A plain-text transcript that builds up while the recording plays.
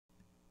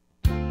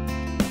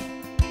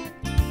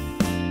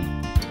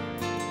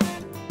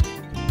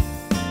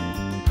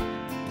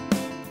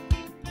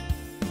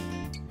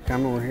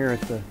coming. We're here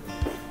at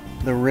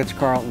the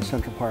Ritz-Carlton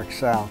Central Park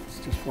South. It's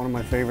just one of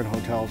my favorite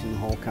hotels in the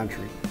whole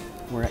country.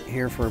 We're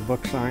here for a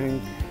book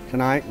signing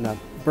tonight, and a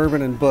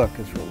Bourbon Book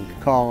is what we could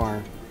call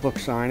our book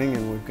signing,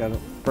 and we've got a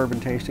bourbon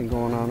tasting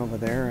going on over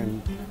there,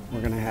 and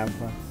we're going to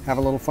have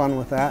a little fun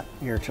with that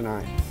here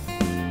tonight.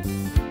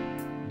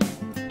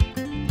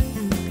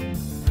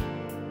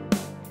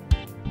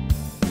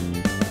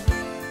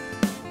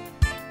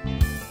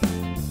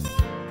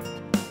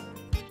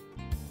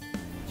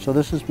 So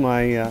this is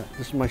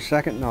my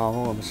second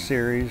novel of a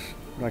series,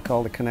 what I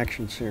call the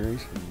Connection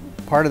series.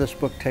 Part of this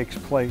book takes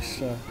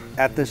place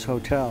at this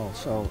hotel,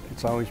 so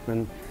it's always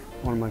been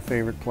one of my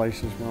favorite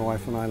places. My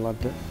wife and I love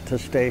to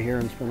stay here,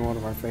 and it's been one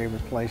of our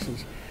favorite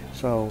places.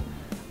 So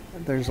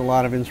there's a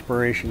lot of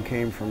inspiration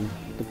came from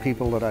the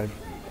people that I've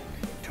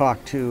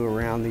talked to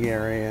around the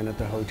area and at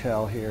the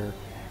hotel here.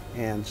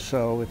 And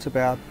so it's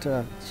about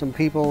some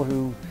people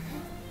who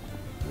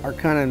are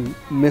kind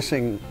of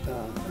missing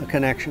a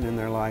connection in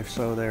their life,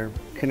 so they're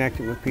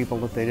connecting with people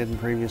that they didn't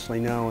previously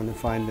know, and they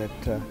find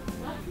that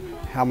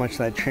how much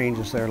that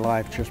changes their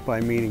life just by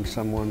meeting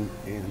someone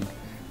and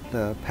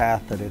the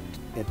path that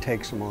it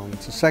takes them on.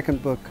 It's the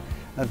second book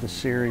of the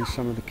series.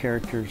 Some of the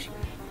characters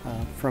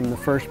from the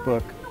first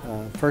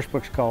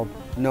book's called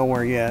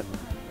Nowhere Yet.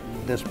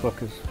 This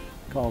book is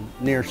called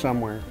Near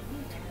Somewhere.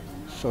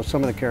 So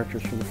some of the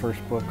characters from the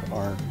first book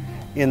are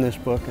in this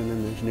book, and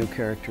then there's new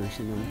characters,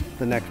 and then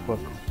the next book,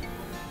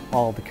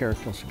 all the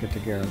characters get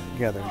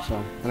together.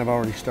 So, and I've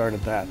already started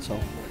that. So,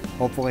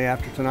 hopefully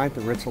after tonight, the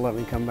Ritz will let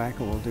me come back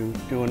and we'll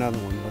do another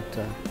one.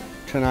 But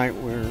tonight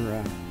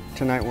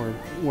we're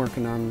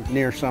working on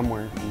Near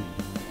Somewhere and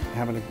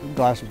having a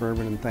glass of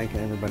bourbon and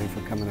thanking everybody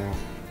for coming out.